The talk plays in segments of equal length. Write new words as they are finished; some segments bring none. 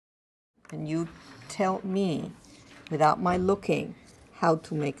and you tell me, without my looking, how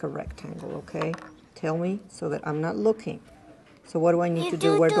to make a rectangle, okay? Tell me so that I'm not looking. So what do I need to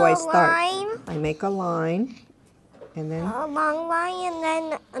do? Where do I start? Line. I make a line, and then? A long line, and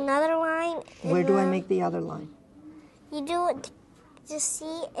then another line. Where do I make the other line? You do it to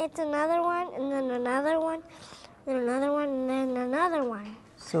see it's another one, and then another one, then another one, and then another one.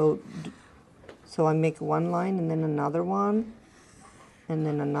 So I make one line, and then another one, and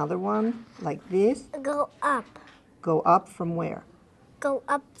then another one, like this? Go up. Go up from where? Go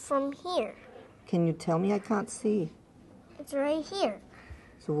up from here. Can you tell me? I can't see. It's right here.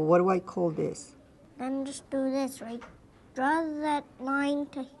 So what do I call this? Then just do this, right? Draw that line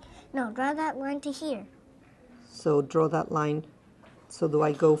to here. So draw that line. So do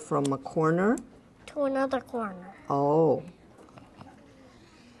I go from a corner? To another corner. Oh.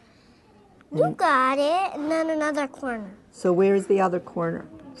 You got it. And then another corner. So where is the other corner?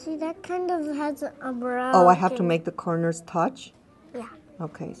 See, that kind of has a brown. Oh, I have to make the corners touch? Yeah.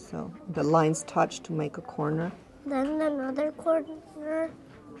 Okay, so the lines touch to make a corner. Then another corner.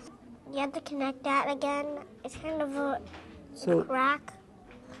 You have to connect that again. It's kind of a crack.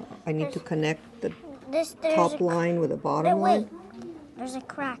 I need to connect the There's top line with the bottom line? There's a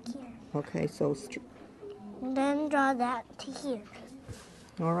crack here. Okay, so... Then draw that to here.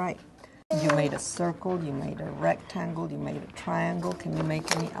 All right. You made a circle, you made a rectangle, you made a triangle. Can you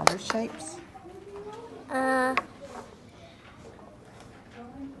make any other shapes?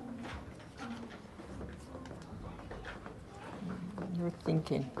 You're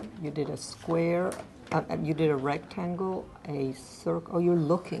thinking. You did a square, you did a rectangle, a circle. Oh, you're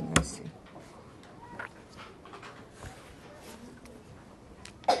looking, I see.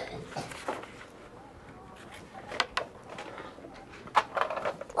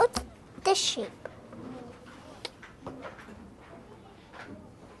 What's this shape?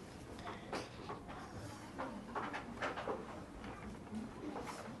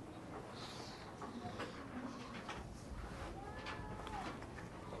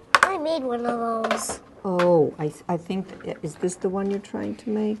 I made one of those. Oh, I think, is this the one you're trying to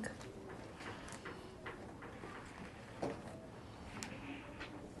make?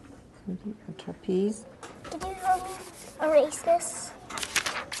 A trapeze? Can you help me erase this?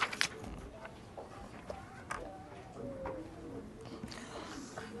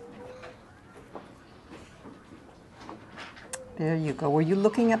 There you go. Were you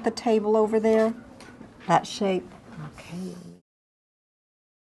looking at the table over there? That shape? Okay.